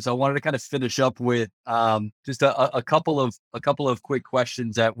time, so I wanted to kind of finish up with just a couple of quick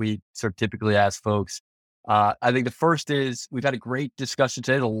questions that we sort of typically ask folks. I think the first is we've had a great discussion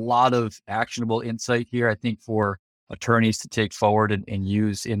today. There's a lot of actionable insight here, I think, for attorneys to take forward and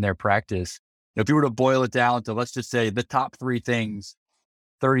use in their practice. If you were to boil it down to, let's just say, the top 3 things,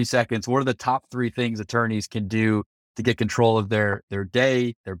 30 seconds, what are the top 3 things attorneys can do to get control of their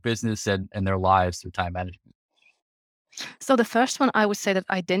day, their business, and their lives through time management? So the first one, I would say that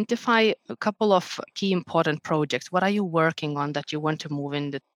identify a couple of key important projects. What are you working on that you want to move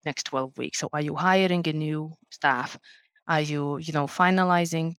in the next 12 weeks? So are you hiring a new staff? Are you,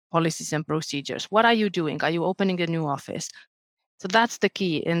 finalizing policies and procedures? What are you doing? Are you opening a new office? So that's the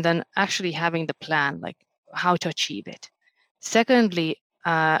key. And then actually having the plan, like how to achieve it. Secondly,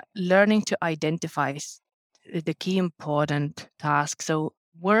 learning to identify the key important tasks. So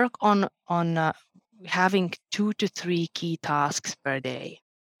work on having 2 to 3 key tasks per day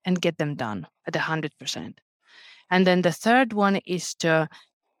and get them done at 100%. And then the third one is to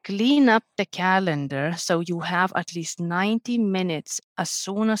clean up the calendar so you have at least 90 minutes as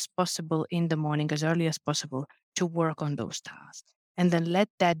soon as possible in the morning, as early as possible, to work on those tasks. And then let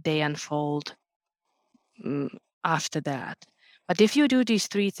that day unfold after that. But if you do these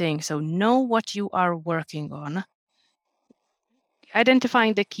 3 things, so know what you are working on,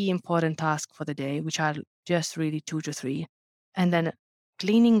 identifying the key important tasks for the day, which are just really 2 to 3, and then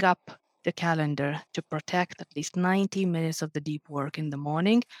cleaning up the calendar to protect at least 90 minutes of the deep work in the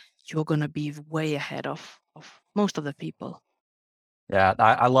morning, you're going to be way ahead of most of the people. Yeah,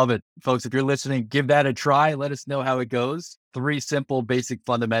 I love it. Folks, if you're listening, give that a try. Let us know how it goes. 3 simple, basic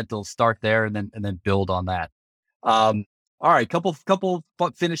fundamentals. Start there and then build on that. All right, couple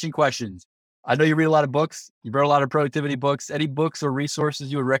finishing questions. I know you read a lot of books. You've read a lot of productivity books. Any books or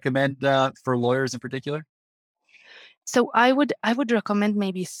resources you would recommend for lawyers in particular? So I would recommend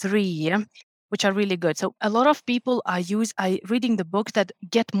maybe 3, which are really good. So a lot of people are reading the books that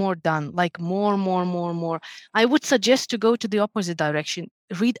get more done, like more. I would suggest to go to the opposite direction.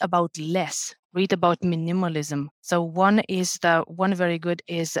 Read about less. Read about minimalism. So one very good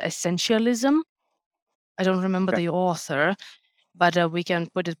is Essentialism. I don't remember the author, but we can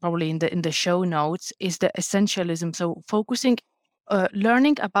put it probably in the show notes. Is the Essentialism. So focusing,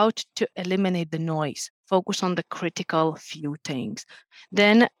 learning about to eliminate the noise. Focus on the critical few things.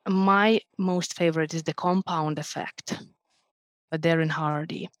 Then my most favorite is the Compound Effect, Darren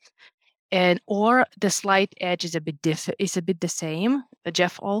Hardy, or The Slight Edge is a bit the same,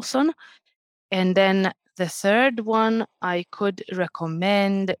 Jeff Olson. And then the third one I could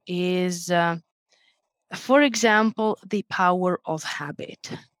recommend is, for example, The Power of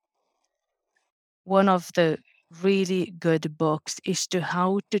Habit. One of the really good books is to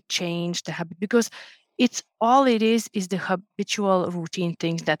how to change the habit, because it is the habitual routine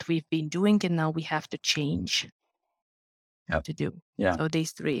things that we've been doing, and now we have to change to do. Yeah. So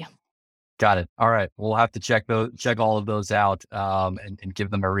these 3. Got it. All right. We'll have to check all of those out and give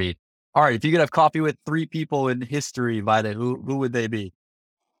them a read. All right. If you could have coffee with 3 people in history, Vaida, who would they be?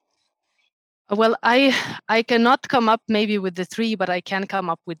 Well, I cannot come up maybe with the 3, but I can come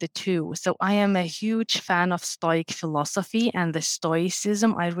up with the 2. So I am a huge fan of Stoic philosophy and the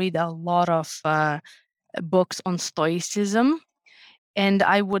Stoicism. I read a lot of books on Stoicism, and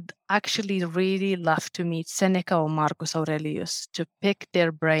I would actually really love to meet Seneca or Marcus Aurelius to pick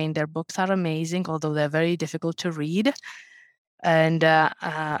their brain. Their books are amazing, although they're very difficult to read. And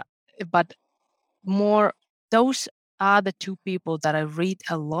but those are the 2 people that I read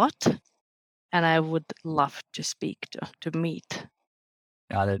a lot, and I would love to speak to meet.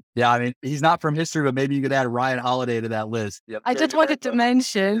 Got it. Yeah, I mean, he's not from history, but maybe you could add Ryan Holiday to that list. Yep. I just wanted to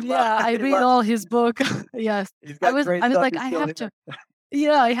mention, I read all his book. Yes, I was like, I have to.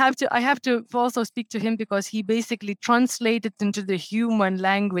 Yeah, I have to also speak to him, because he basically translated into the human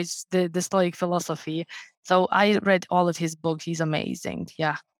language the Stoic philosophy. So I read all of his books. He's amazing.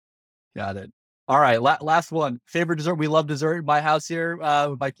 Yeah. Got it. All right. Last one. Favorite dessert? We love dessert in my house here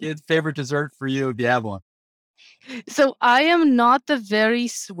with my kids. Favorite dessert for you, if you have one? So I am not a very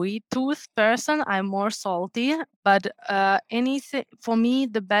sweet tooth person. I'm more salty, but anything for me,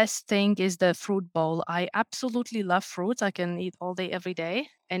 the best thing is the fruit bowl. I absolutely love fruits. I can eat all day, every day.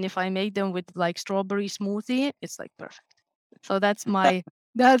 And if I make them with like strawberry smoothie, it's like perfect. So that's my,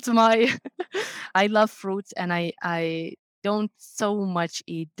 I love fruits, and I don't so much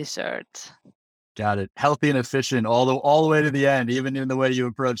eat dessert. Got it. Healthy and efficient all the way to the end, even in the way you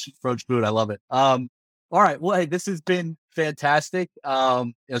approach food. I love it. All right. Well, hey, this has been fantastic.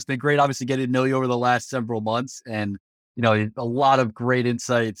 It's been great, obviously, getting to know you over the last several months, and a lot of great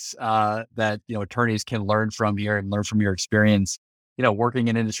insights that attorneys can learn from here and learn from your experience. Working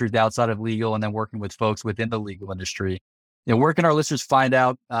in industries outside of legal, and then working with folks within the legal industry. Where can our listeners find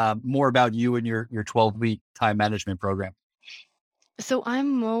out more about you and your 12-week time management program? So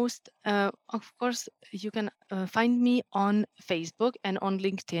I'm of course, you can find me on Facebook and on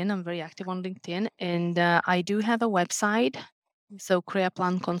LinkedIn. I'm very active on LinkedIn, and I do have a website. So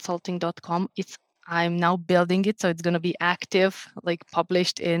creaplanconsulting.com. I'm now building it, so it's going to be active, like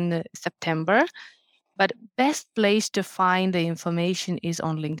published in September. But best place to find the information is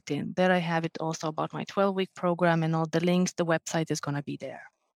on LinkedIn. There I have it also about my 12-week program and all the links. The website is going to be there.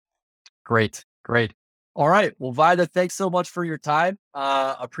 Great. All right. Well, Vaida, thanks so much for your time.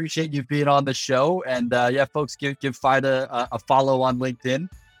 Appreciate you being on the show. And folks, give Vaida a follow on LinkedIn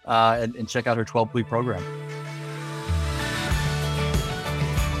and check out her 12-week program.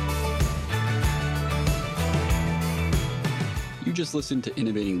 You just listened to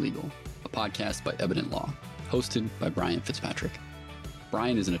Innovating Legal, a podcast by Evident Law, hosted by Brian Fitzpatrick.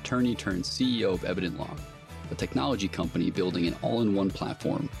 Brian is an attorney turned CEO of Evident Law, a technology company building an all-in-one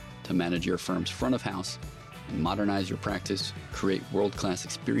platform to manage your firm's front of house and modernize your practice, create world-class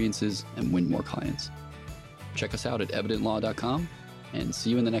experiences, and win more clients. Check us out at evidentlaw.com and see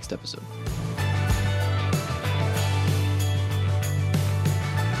you in the next episode.